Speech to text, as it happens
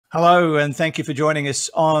Hello, and thank you for joining us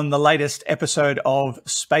on the latest episode of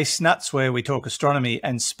Space Nuts, where we talk astronomy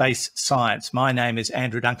and space science. My name is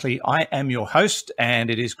Andrew Dunkley. I am your host, and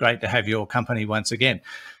it is great to have your company once again.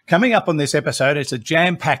 Coming up on this episode, it's a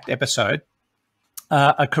jam-packed episode.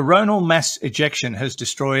 A coronal mass ejection has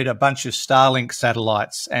destroyed a bunch of Starlink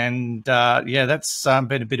satellites, and that's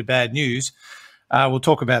been a bit of bad news. We'll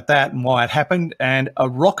talk about that and why it happened. And a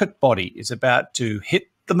rocket body is about to hit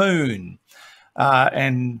the moon.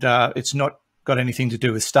 It's not got anything to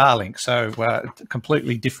do with Starlink, so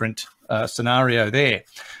completely different scenario there.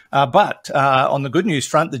 But on the good news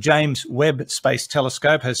front, the James Webb Space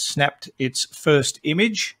Telescope has snapped its first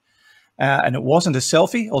image, and it wasn't a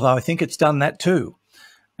selfie, although I think it's done that too.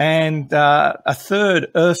 And a third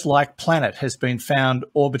Earth-like planet has been found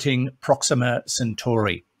orbiting Proxima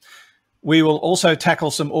Centauri. We will also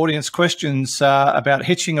tackle some audience questions about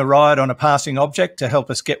hitching a ride on a passing object to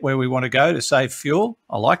help us get where we want to go to save fuel.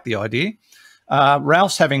 I like the idea.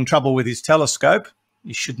 Ralph's having trouble with his telescope.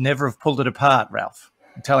 You should never have pulled it apart, Ralph.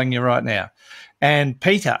 I'm telling you right now. And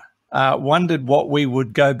Peter wondered what we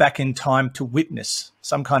would go back in time to witness,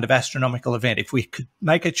 some kind of astronomical event. If we could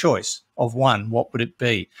make a choice of one, what would it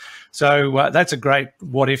be? So that's a great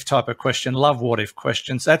what-if type of question. Love what-if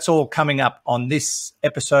questions. That's all coming up on this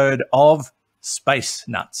episode of Space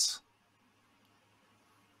Nuts.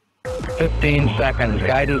 15 seconds.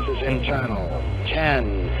 Guidance is internal.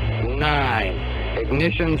 10, 9.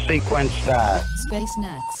 Ignition sequence start. Space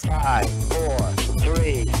Nuts. 5, 4,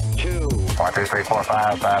 3, 2. 1, 2, 3, 4,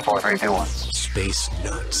 5, 5, 4, 3, 2, 1. Space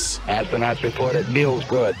Nuts. Astronauts report it feels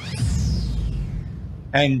good.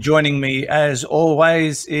 And joining me, as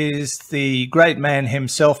always, is the great man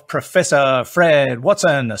himself, Professor Fred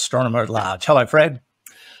Watson, astronomer at large. Hello, Fred.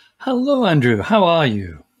 Hello, Andrew. How are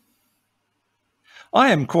you?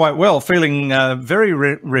 I am quite well, feeling very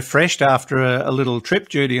refreshed after a little trip.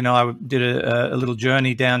 Judy and I did a little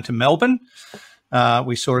journey down to Melbourne.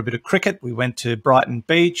 We saw a bit of cricket. We went to Brighton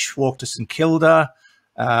Beach, walked to St Kilda,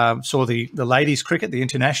 saw the ladies' cricket, the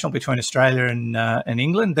international between Australia and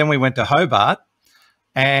England. Then we went to Hobart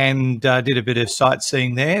and did a bit of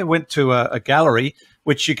sightseeing there. Went to a gallery,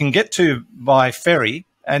 which you can get to by ferry.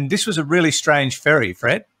 And this was a really strange ferry,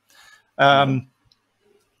 Fred. The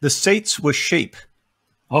seats were sheep.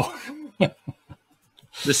 Oh,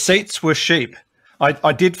 the seats were sheep.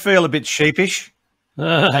 I did feel a bit sheepish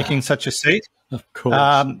taking such a seat. Of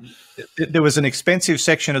course. There was an expensive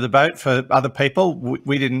section of the boat for other people.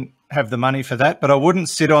 We didn't have the money for that, but I wouldn't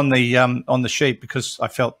sit on the sheep because I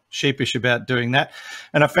felt sheepish about doing that.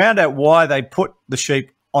 And I found out why they put the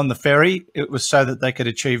sheep on the ferry. It was so that they could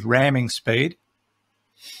achieve ramming speed.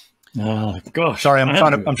 Oh gosh! Sorry, I'm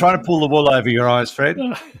trying to pull the wool over your eyes, Fred.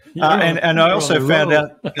 And I also found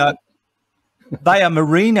out they are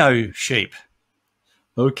merino sheep.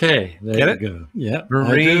 Okay, there you go. Yeah,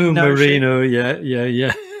 merino. Yeah.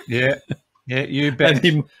 Yeah. You bet.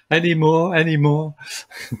 Any more?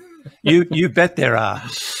 You bet there are.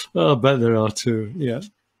 Oh, I bet there are too. Yeah.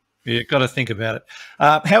 You've got to think about it.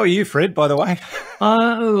 How are you, Fred? By the way.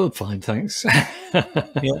 Fine, thanks.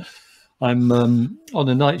 Yeah. I'm on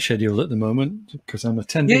a night schedule at the moment because I'm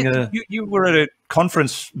attending You were at a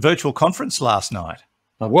virtual conference last night.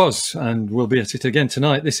 I was, and we'll be at it again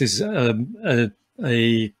tonight. This is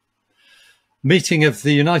a meeting of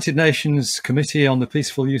the United Nations Committee on the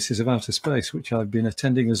Peaceful Uses of Outer Space, which I've been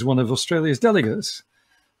attending as one of Australia's delegates.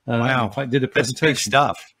 Wow. In fact, did a presentation. That's big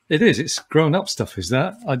stuff. It is. It's grown-up stuff, is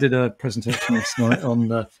that? I did a presentation last night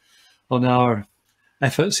on our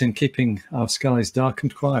efforts in keeping our skies dark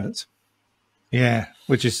and quiet. Yeah,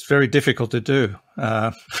 which is very difficult to do.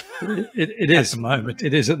 It is at the moment.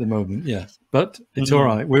 It is at the moment, yeah. But it's all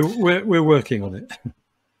right. We're working on it.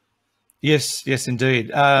 Yes, indeed.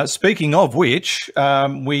 Speaking of which,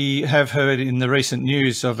 we have heard in the recent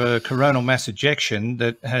news of a coronal mass ejection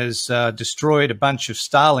that has destroyed a bunch of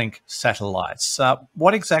Starlink satellites.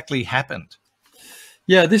 What exactly happened?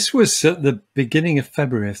 Yeah, this was at the beginning of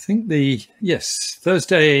February. I think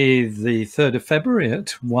Thursday, the 3rd of February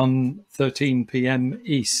at 1:13 p.m.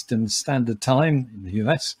 Eastern Standard Time in the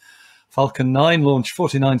US. Falcon 9 launched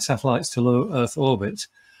 49 satellites to low Earth orbit.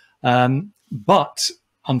 But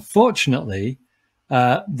unfortunately,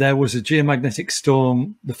 there was a geomagnetic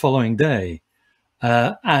storm the following day.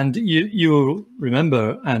 And you'll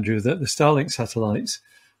remember, Andrew, that the Starlink satellites,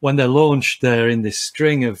 when they're launched, they're in this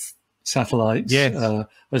string of satellites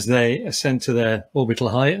as they ascend to their orbital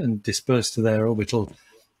height and disperse to their orbital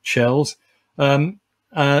shells.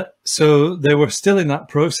 So they were still in that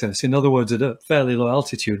process, in other words, at a fairly low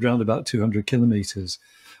altitude, around about 200 kilometers,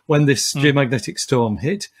 when this geomagnetic storm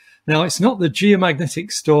hit. Now, it's not the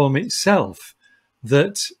geomagnetic storm itself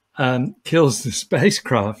that kills the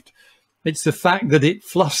spacecraft, it's the fact that it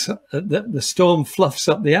fluffs, that the storm fluffs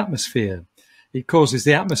up the atmosphere. It causes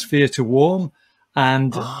the atmosphere to warm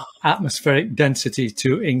and atmospheric density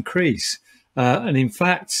to increase. And in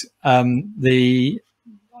fact, the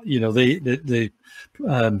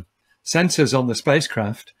sensors on the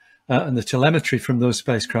spacecraft and the telemetry from those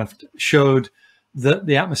spacecraft showed that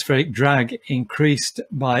the atmospheric drag increased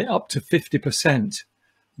by up to 50%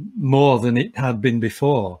 more than it had been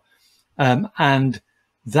before. And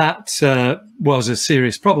that was a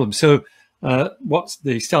serious problem. So what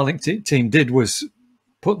the Starlink team did was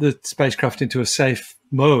put the spacecraft into a safe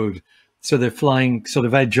mode. So they're flying sort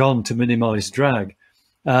of edge on to minimize drag.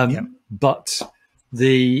 But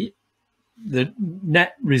the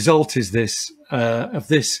net result is this,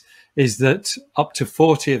 is that up to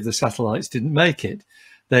 40 of the satellites didn't make it.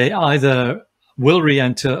 They either will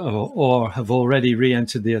re-enter or have already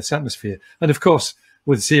re-entered the Earth's atmosphere. And of course,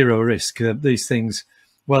 with zero risk, these things,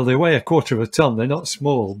 well, they weigh 1/4 of a ton. They're not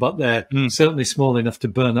small, but they're certainly small enough to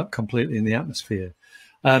burn up completely in the atmosphere.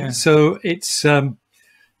 So it's,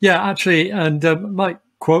 actually, and my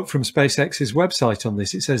quote from SpaceX's website on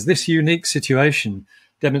this, it says, "This unique situation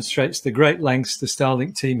demonstrates the great lengths the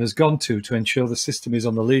Starlink team has gone to ensure the system is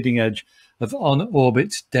on the leading edge of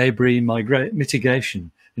on-orbit debris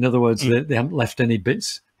mitigation." In other words, they haven't left any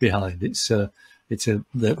bits behind.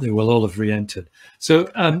 They will all have re-entered. So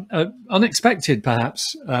unexpected,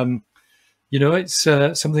 perhaps. It's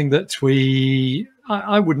something that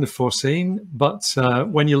I wouldn't have foreseen. But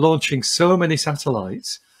when you're launching so many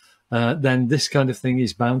satellites, then this kind of thing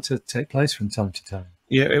is bound to take place from time to time.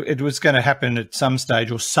 Yeah, it was going to happen at some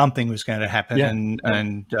stage, or something was going to happen.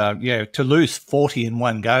 To lose 40 in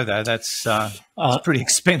one go, though, that's pretty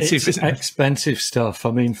expensive. It's expensive stuff.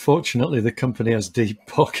 I mean, fortunately, the company has deep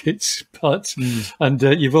pockets, but and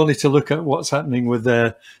you've only to look at what's happening with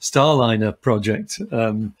their Starliner project.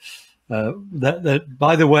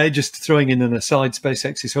 By the way, just throwing in an aside,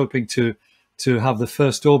 SpaceX is hoping to have the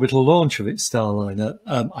first orbital launch of its Starliner,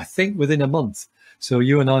 I think, within a month. So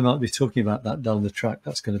you and I might be talking about that down the track.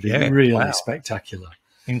 That's going to be really spectacular.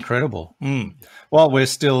 Incredible. Well, we're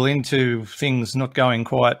still into things not going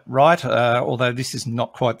quite right, although this is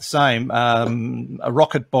not quite the same. A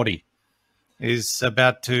rocket body is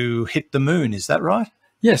about to hit the moon. Is that right?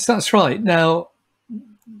 Yes, that's right. Now,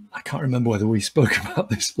 I can't remember whether we spoke about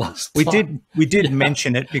this last time. We did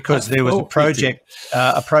mention it because there was a project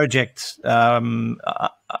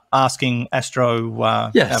asking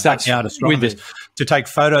backyard astronomers to take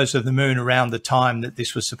photos of the moon around the time that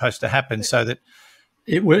this was supposed to happen, so that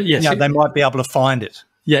they might be able to find it.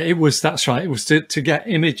 Yeah, it was. That's right. It was to get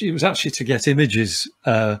image. It was actually to get images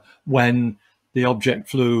when the object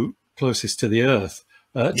flew closest to the Earth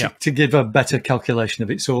to give a better calculation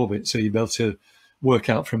of its orbit, so you'd be able to work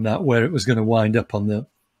out from that where it was going to wind up on the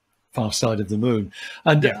far side of the moon.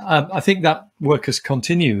 And I think that work has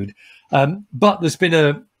continued. But there's been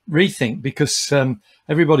a rethink because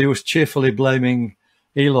everybody was cheerfully blaming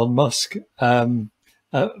Elon Musk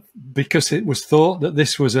because it was thought that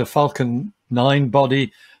this was a Falcon 9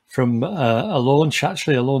 body from a launch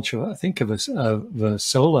of, I think, of a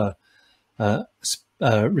solar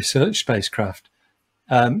research spacecraft.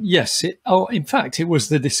 In fact, it was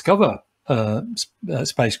the Discover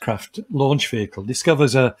spacecraft launch vehicle.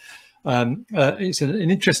 Discover's it's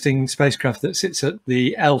an interesting spacecraft that sits at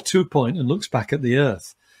the L2 point and looks back at the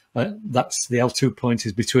Earth. That's the L2 point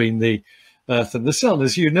is between the Earth and the Sun,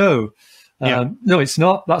 as you know. No, it's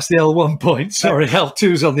not. That's the L1 point. Sorry,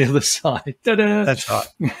 L2's on the other side. Ta-da! That's right.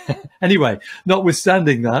 Anyway,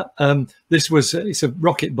 notwithstanding that, it's a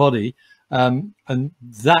rocket body, and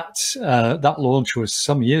that launch was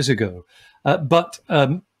some years ago. But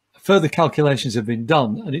further calculations have been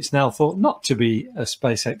done, and it's now thought not to be a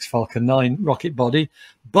SpaceX Falcon 9 rocket body,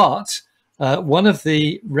 but one of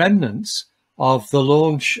the remnants of the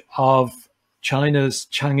launch of China's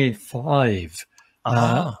Chang'e 5,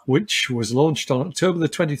 which was launched on October the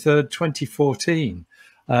 23rd, 2014.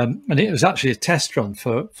 And it was actually a test run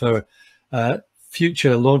for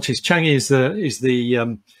future launches. Chang'e is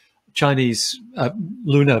the Chinese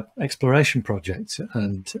lunar exploration project,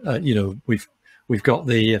 and we've got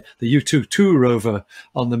the U-22 rover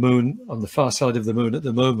on the moon, on the far side of the moon at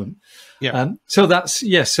the moment. So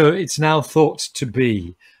it's now thought to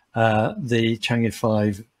be the Chang'e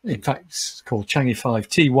 5. In fact, it's called Chang'e 5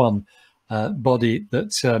 T1 body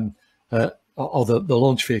that, or the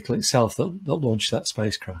launch vehicle itself that launched that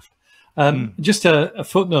spacecraft. Just a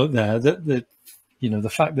footnote there that the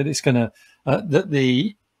fact that it's going to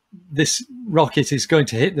this rocket is going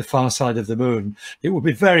to hit the far side of the moon. It would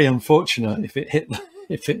be very unfortunate if it hit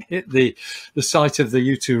if it hit the site of the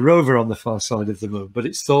U2 rover on the far side of the moon. But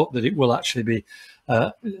it's thought that it will actually be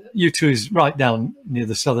U2 is right down near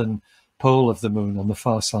the southern pole of the moon on the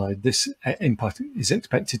far side. This impact is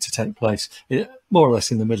expected to take place more or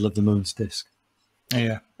less in the middle of the moon's disk.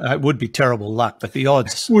 Yeah, it would be terrible luck, but the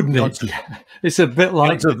odds, wouldn't it? Yeah. It's a bit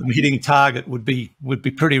like the hitting target would be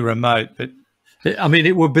pretty remote. But I mean,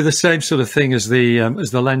 it would be the same sort of thing as the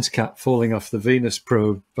lens cap falling off the Venus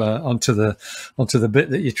probe onto the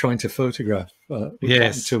bit that you're trying to photograph.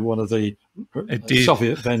 Yes, to one of the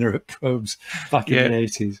Soviet Venerate probes back in the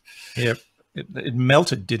 80s. Yeah, it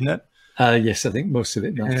melted, didn't it? Yes, I think most of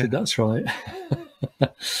it melted. Yeah. That's right.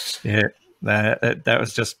 Yeah, that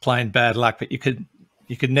was just plain bad luck. But you could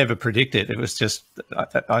never predict it. It was just,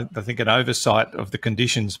 I think, an oversight of the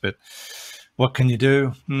conditions. But what can you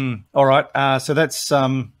do? All right. So that's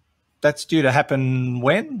due to happen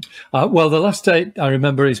when? Well, the last date I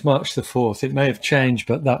remember is March the 4th. It may have changed,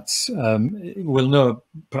 but that's we'll know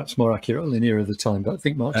perhaps more accurately nearer the time. But I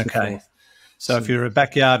think March the 4th. So if you're a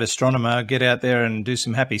backyard astronomer, get out there and do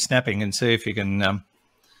some happy snapping and see if you can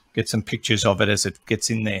get some pictures of it as it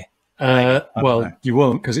gets in there. Well, you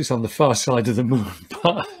won't, because it's on the far side of the moon.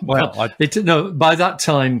 By that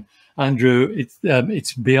time, Andrew,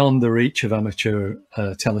 it's beyond the reach of amateur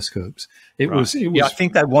telescopes. It was. Yeah, I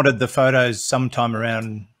think they wanted the photos sometime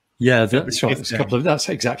around. Yeah, that's right. That's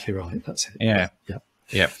exactly right. That's it.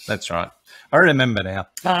 Yeah, that's right. I remember now.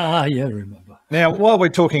 Yeah, I remember. Now, while we're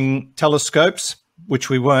talking telescopes, which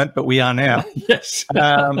we weren't, but we are now. Yes.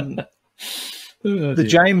 The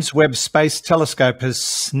James Webb Space Telescope has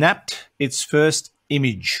snapped its first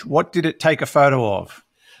image. What did it take a photo of?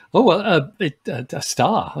 Oh, well, a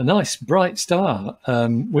star, a nice bright star,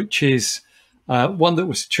 which is one that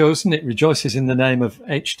was chosen. It rejoices in the name of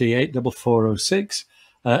HD 84406.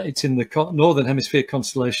 It's in the northern hemisphere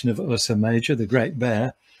constellation of Ursa Major, the Great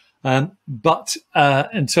Bear. And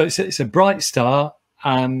so it's a bright star.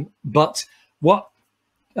 But what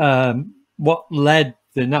led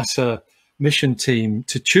the NASA mission team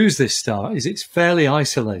to choose this star is it's fairly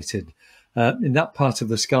isolated in that part of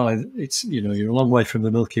the sky. It's, you're a long way from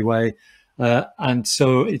the Milky Way, and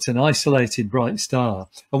so it's an isolated bright star.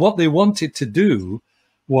 And what they wanted to do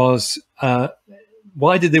was,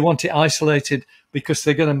 why did they want it isolated? Because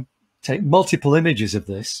they're going to take multiple images of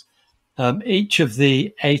this. Each of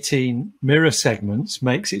the 18 mirror segments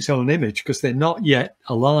makes its own image because they're not yet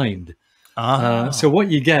aligned. So what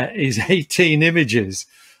you get is 18 images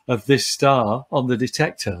of this star on the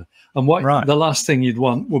detector. And the last thing you'd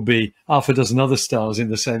want would be half a dozen other stars in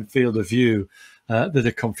the same field of view that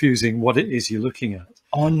are confusing what it is you're looking at.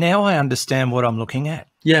 Oh, now I understand what I'm looking at.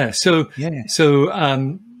 Yeah. So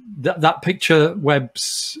that picture,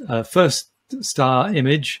 Webb's first star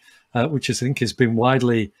image, which I think has been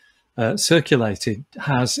widely circulated,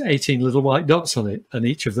 has 18 little white dots on it, and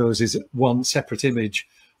each of those is one separate image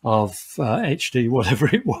of HD, whatever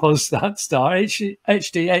it was, that star, HD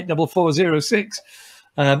 84406.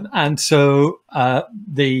 And so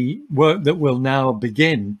the work that will now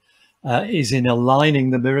begin is in aligning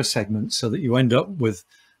the mirror segments so that you end up with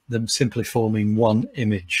them simply forming one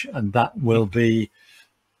image. And that will be,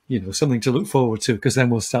 something to look forward to, because then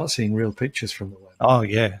we'll start seeing real pictures from the web. Oh,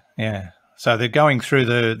 yeah. So they're going through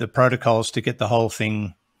the protocols to get the whole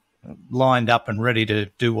thing lined up and ready to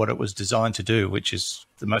do what it was designed to do, which is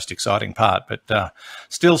the most exciting part. But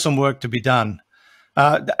still some work to be done.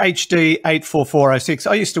 The HD 84406.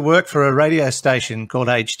 I used to work for a radio station called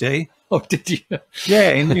HD. Oh, did you?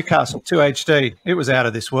 Yeah, in Newcastle, 2HD. It was out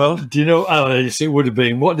of this world. Do you know? Oh, yes, it would have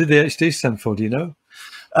been. What did the HD stand for? Do you know?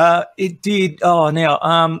 It did.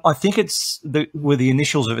 I think were the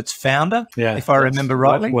initials of its founder, if I remember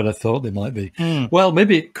rightly. What I thought they might be. Well,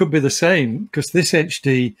 maybe it could be the same, because this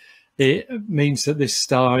HD, it means that this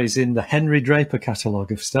star is in the Henry Draper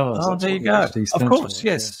catalogue of stars. Oh, there you go. Of course,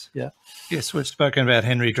 yes. Yeah. Yes, we've spoken about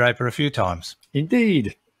Henry Draper a few times.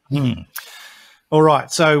 Indeed. All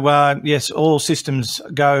right. So, yes, all systems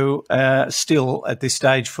go still at this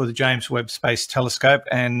stage for the James Webb Space Telescope,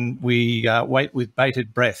 and we wait with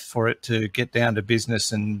bated breath for it to get down to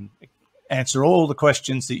business and answer all the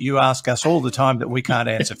questions that you ask us all the time that we can't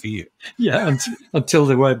answer for you. Yeah, until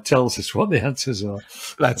the web tells us what the answers are.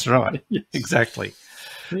 That's right. Yes. Exactly.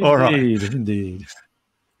 Indeed, all right. Indeed.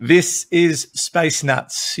 This is Space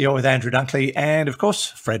Nuts. You're with Andrew Dunkley and, of course,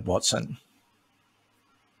 Fred Watson.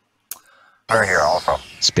 We're here also.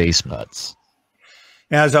 Space Nuts.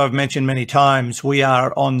 Now, as I've mentioned many times, we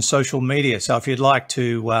are on social media. So if you'd like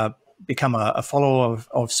to become a follower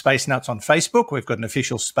of Space Nuts on Facebook, we've got an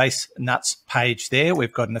official Space Nuts page there.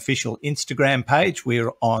 We've got an official Instagram page.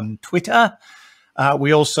 We're on Twitter.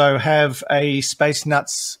 We also have a Space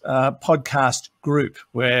Nuts podcast group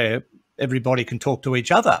where everybody can talk to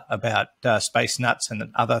each other about Space Nuts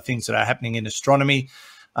and other things that are happening in astronomy.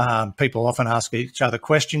 People often ask each other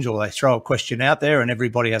questions, or they throw a question out there and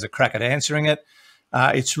everybody has a crack at answering it.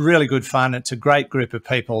 It's really good fun. It's a great group of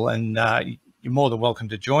people, and you're more than welcome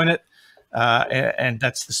to join it. And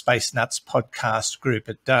that's the Space Nuts podcast group.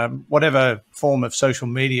 At whatever form of social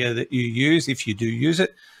media that you use, if you do use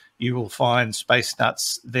it, you will find Space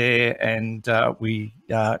Nuts there, and we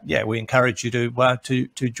encourage you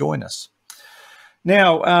to join us.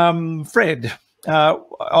 Now, Fred, I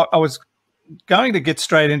was going to get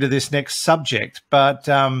straight into this next subject, but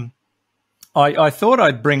I thought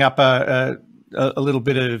I'd bring up a little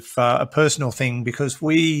bit of a personal thing, because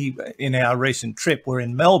we, in our recent trip, were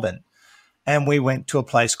in Melbourne, and we went to a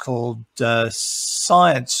place called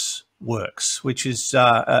Science Works, which is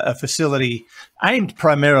a facility aimed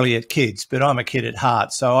primarily at kids, but I'm a kid at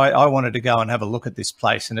heart, so I wanted to go and have a look at this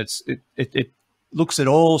place. And it looks at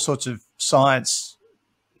all sorts of science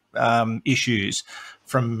issues,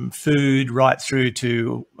 from food right through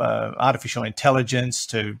to artificial intelligence,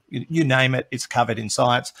 to you name it, it's covered in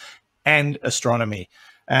science and astronomy.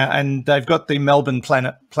 And they've got the Melbourne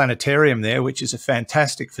Planetarium there, which is a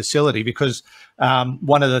fantastic facility, because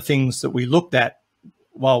one of the things that we looked at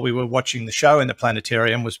while we were watching the show in the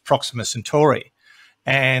planetarium was Proxima Centauri.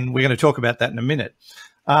 And we're going to talk about that in a minute.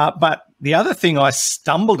 But the other thing I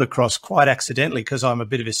stumbled across quite accidentally, because I'm a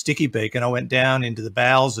bit of a sticky beak, and I went down into the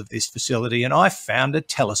bowels of this facility and I found a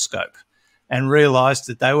telescope and realised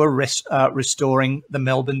that they were restoring the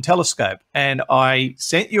Melbourne telescope. And I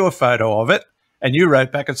sent you a photo of it, and you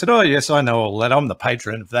wrote back and said, "Oh, yes, I know all that. I'm the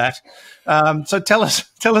patron of that." So tell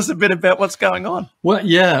us a bit about what's going on. Well,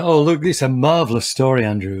 yeah. Oh, look, this is a marvellous story,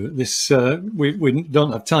 Andrew. This we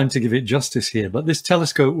don't have time to give it justice here, but this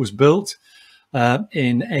telescope was built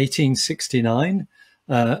in 1869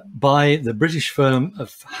 by the British firm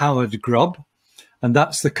of Howard Grubb, and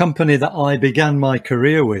that's the company that I began my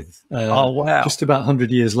career with. Oh, wow! Just about 100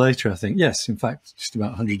 years later, I think. Yes, in fact, just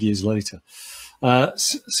about 100 years later.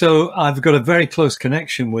 So I've got a very close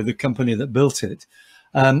connection with the company that built it.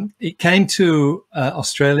 It came to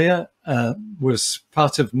Australia, was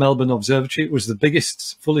part of Melbourne Observatory. It was the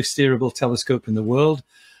biggest fully steerable telescope in the world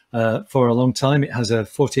for a long time. It has a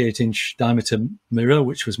 48-inch diameter mirror,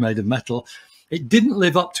 which was made of metal. It didn't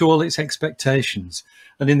live up to all its expectations,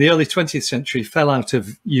 and in the early 20th century fell out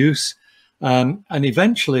of use. And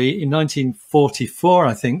eventually, in 1944,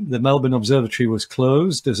 I think, the Melbourne Observatory was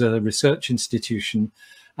closed as a research institution,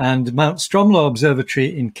 and Mount Stromlo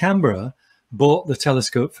Observatory in Canberra bought the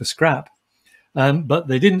telescope for scrap. But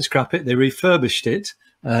they didn't scrap it. They refurbished it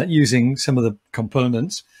using some of the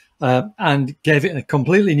components and gave it a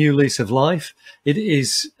completely new lease of life.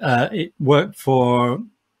 It worked for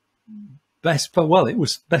more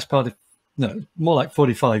like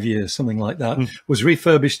 45 years, something like that. Was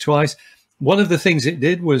refurbished twice. One of the things it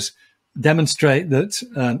did was demonstrate that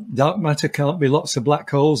dark matter can't be lots of black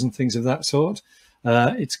holes and things of that sort.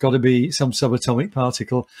 It's got to be some subatomic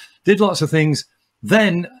particle. Did lots of things.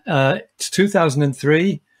 Then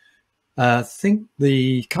 2003, I think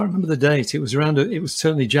can't remember the date. It was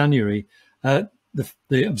certainly January.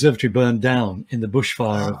 The observatory burned down in the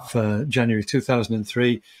bushfire of January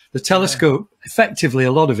 2003. The telescope, effectively,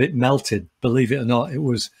 a lot of it melted, believe it or not. It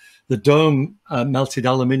was the dome melted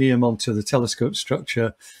aluminium onto the telescope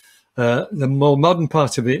structure. The more modern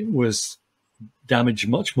part of it was damaged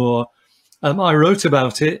much more. I wrote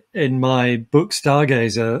about it in my book,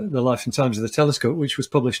 Stargazer, The Life and Times of the Telescope, which was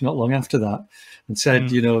published not long after that, and said,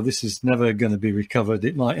 this is never going to be recovered.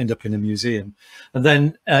 It might end up in a museum. And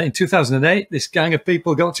then in 2008, this gang of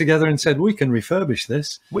people got together and said, we can refurbish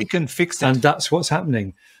this. We can fix it. And that's what's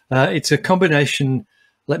happening. It's a combination.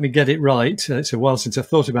 Let me get it right. It's a while since I've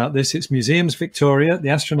thought about this. It's Museums Victoria, the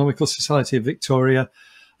Astronomical Society of Victoria,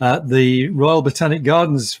 the Royal Botanic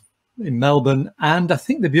Gardens in Melbourne, and I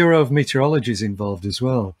think the Bureau of Meteorology is involved as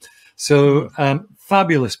well. So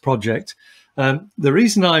fabulous project. The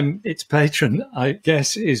reason I'm its patron, I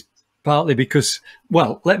guess, is partly because,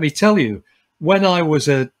 well, let me tell you, when I was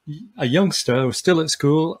a youngster, I was still at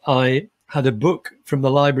school, I had a book from the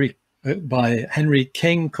library by Henry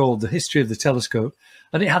King called The History of the Telescope,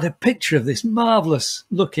 and it had a picture of this marvellous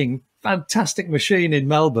looking, fantastic machine in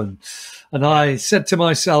Melbourne. And I said to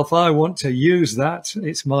myself, I want to use that.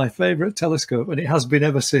 It's my favourite telescope, and it has been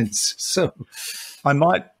ever since. So I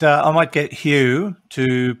might get Hugh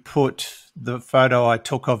to put the photo I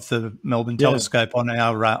took of the Melbourne telescope on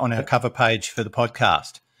our cover page for the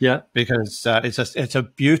podcast. Yeah, because it's a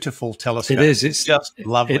beautiful telescope. It is. It's just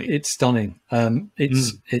lovely. It's stunning.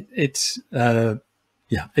 It's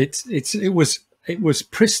Yeah, it was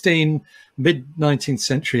pristine mid-19th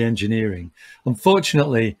century engineering.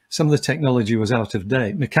 Unfortunately, some of the technology was out of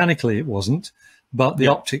date. Mechanically, it wasn't, but the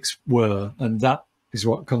optics were, and that is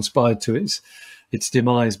what conspired to its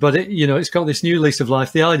demise. But it's got this new lease of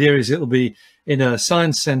life. The idea is it'll be in a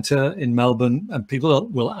science centre in Melbourne, and people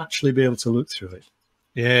will actually be able to look through it.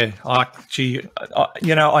 Yeah,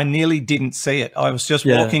 I nearly didn't see it. I was just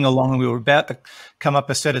walking along, and we were about to come up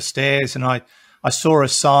a set of stairs, and I saw a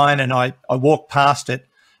sign, and I walked past it,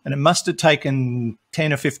 and it must have taken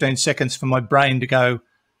 10 or 15 seconds for my brain to go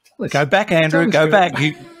back, Andrew, go back.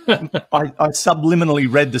 I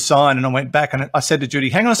subliminally read the sign, and I went back, and I said to Judy,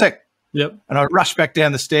 hang on a sec. Yep. And I rushed back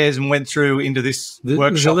down the stairs and went through into this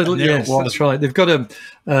workshop. Yes, that's right. They've got a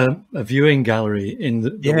viewing gallery in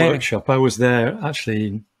the workshop. I was there actually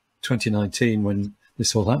in 2019 when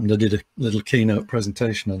this all happened. I did a little keynote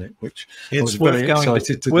presentation on it, which I was very excited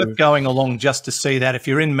to do. It's worth going along just to see that. If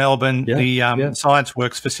you're in Melbourne, the Science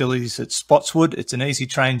Works facilities at Spotswood, it's an easy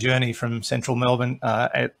train journey from central Melbourne,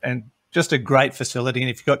 and just a great facility. And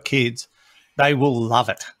if you've got kids, they will love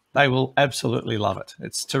it. They will absolutely love it.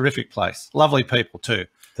 It's a terrific place. Lovely people too,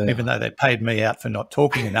 even though they paid me out for not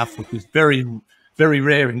talking enough, which is very, very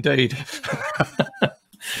rare indeed.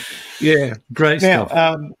 Yeah. Great stuff.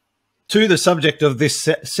 Now, to the subject of this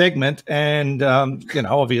segment, and,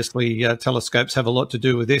 obviously telescopes have a lot to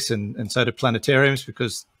do with this, and so do planetariums,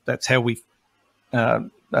 because that's how we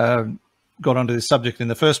got onto this subject in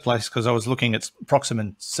the first place, because I was looking at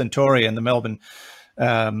Proxima Centauri and the Melbourne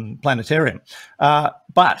planetarium.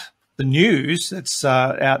 But the news that's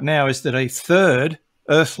out now is that a third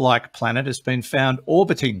Earth-like planet has been found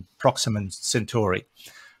orbiting Proxima Centauri,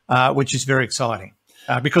 which is very exciting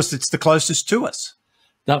because it's the closest to us.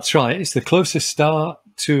 That's right. It's the closest star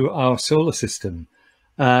to our solar system.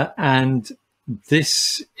 And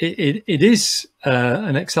this it is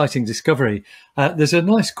an exciting discovery. There's a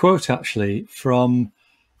nice quote, actually, from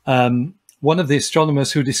one of the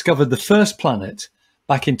astronomers who discovered the first planet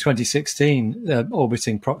back in 2016,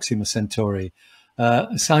 orbiting Proxima Centauri, a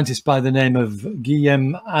scientist by the name of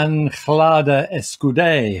Guillem Anglada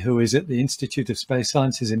Escudé, who is at the Institute of Space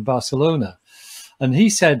Sciences in Barcelona. And he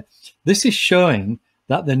said, this is showing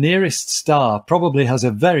that the nearest star probably has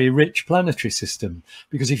a very rich planetary system,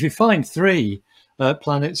 because if you find three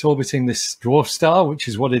planets orbiting this dwarf star, which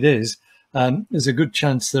is what it is, there's a good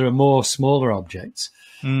chance there are more smaller objects.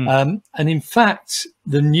 And in fact,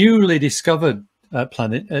 the newly discovered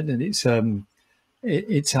planet, and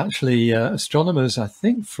it's actually astronomers, I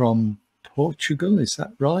think, from Portugal. Is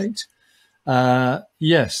that right?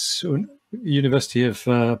 Yes, University of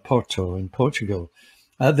Porto in Portugal.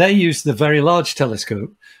 They use the Very Large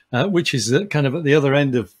Telescope, which is kind of at the other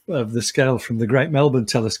end of the scale from the Great Melbourne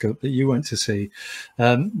Telescope that you went to see.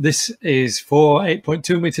 This is 4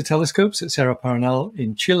 8.2-meter telescopes at Cerro Coronal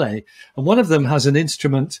in Chile. And one of them has an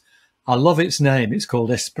instrument, I love its name, it's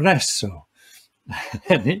called Espresso.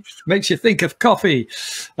 And it makes you think of coffee.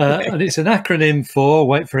 And it's an acronym for,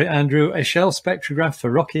 wait for it, Andrew, a shell spectrograph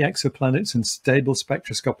for rocky exoplanets and stable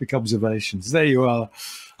spectroscopic observations. There you are.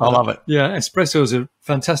 I love it. Yeah, Espresso is a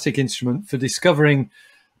fantastic instrument for discovering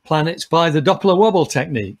planets by the Doppler wobble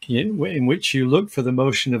technique, in which you look for the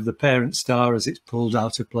motion of the parent star as it's pulled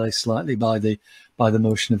out of place slightly by the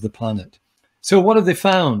motion of the planet. So what have they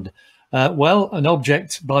found? Well, an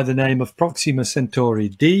object by the name of Proxima Centauri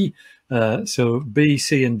D. So B,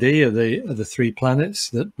 C, and D are the three planets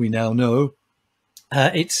that we now know.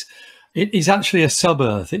 It is actually a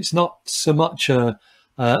sub-Earth. It's not so much an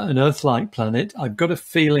Earth-like planet. I've got a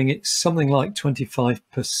feeling it's something like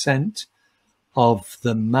 25% of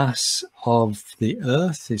the mass of the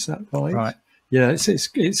Earth. Is that right? Right. Yeah, it's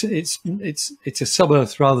a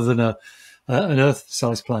sub-Earth rather than an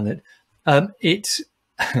Earth-sized planet.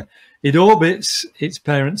 It orbits its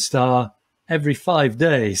parent star every 5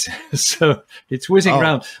 days, so it's whizzing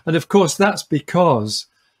around. And of course, that's because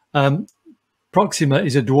Proxima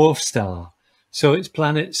is a dwarf star, so its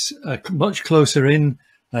planets are much closer in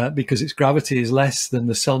because its gravity is less than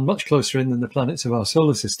the sun, much closer in than the planets of our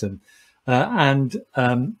solar system. And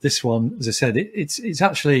this one, as I said, it's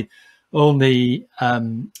actually only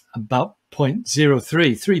about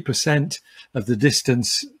 0.033% of the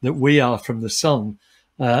distance that we are from the sun,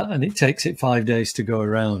 and it takes it 5 days to go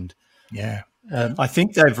around. Yeah. I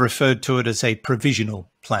think they've referred to it as a provisional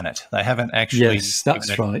planet. They haven't actually yes,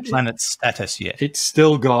 that's right. Planet status yet. It's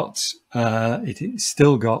still got the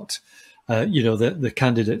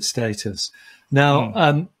candidate status.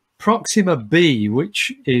 Now, Proxima B,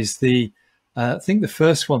 which is I think the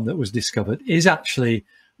first one that was discovered, is actually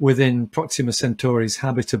within Proxima Centauri's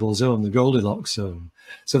habitable zone, the Goldilocks zone.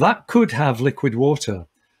 So that could have liquid water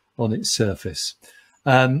on its surface.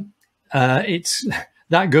 That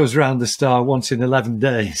goes around the star once in 11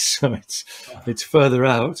 days, so it's further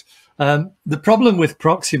out. The problem with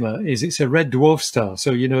Proxima is it's a red dwarf star.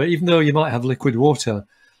 So, even though you might have liquid water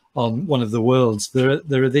on one of the worlds, there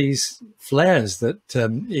are these flares that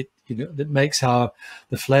that makes the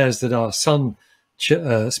flares that our sun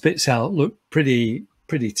spits out look pretty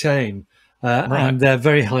tame, right. And they're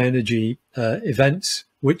very high energy events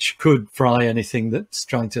which could fry anything that's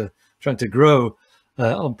trying to grow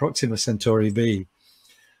on Proxima Centauri B.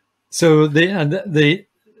 So the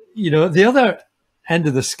other end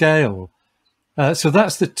of the scale. So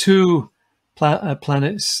that's the two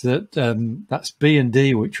planets that's B and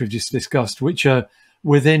D, which we've just discussed, which are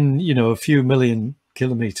within a few million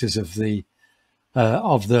kilometers of the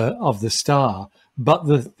star.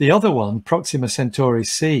 But the other one, Proxima Centauri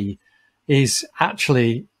C, is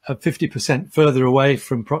actually 50% further away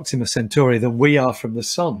from Proxima Centauri than we are from the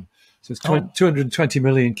sun. So it's 220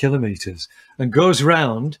 million kilometers, and goes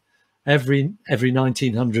round every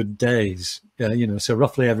 1900 days. So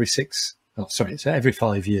roughly every 5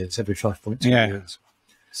 years, every 5.2 years.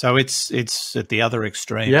 So it's at the other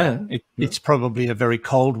extreme. Yeah, it's probably a very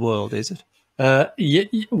cold world, is it?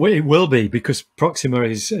 It will be, because Proxima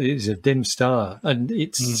is a dim star, and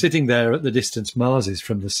it's sitting there at the distance Mars is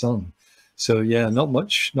from the sun. So not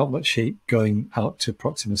much heat going out to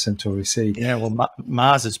Proxima Centauri C. Yeah, well,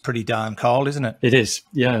 Mars is pretty darn cold, isn't it? It is,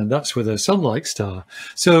 and that's with a sun-like star.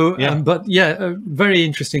 So, a very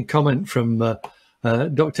interesting comment from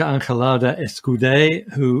Dr. Angelada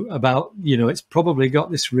Escudé, who about, it's probably got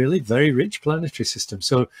this really very rich planetary system.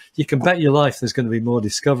 So you can bet your life there's going to be more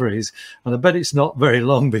discoveries, and I bet it's not very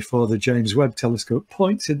long before the James Webb Telescope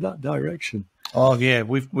points in that direction. Oh yeah,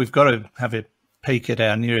 we've got to have a peek at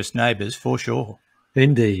our nearest neighbours for sure.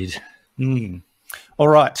 Indeed. All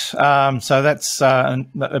right. So that's a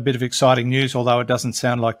bit of exciting news, although it doesn't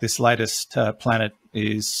sound like this latest planet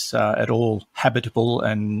is at all habitable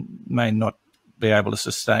and may not be able to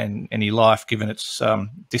sustain any life given its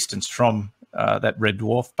distance from that red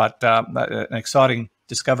dwarf. But an exciting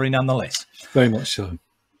discovery nonetheless. Very much so.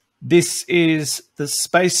 This is the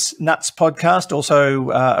Space Nuts podcast,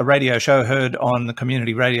 also a radio show heard on the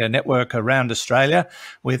community radio network around Australia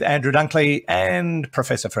with Andrew Dunkley and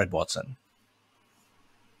Professor Fred Watson.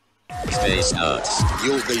 Space Nuts.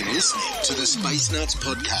 You've been listening to the Space Nuts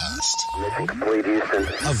podcast. Mission complete, Houston.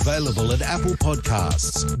 Available at Apple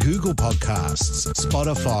Podcasts, Google Podcasts,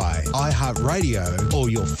 Spotify, iHeartRadio, or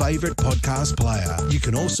your favorite podcast player. You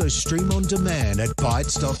can also stream on demand at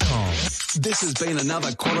Bytes.com. This has been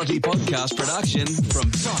another quality podcast production from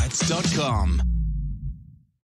Bytes.com.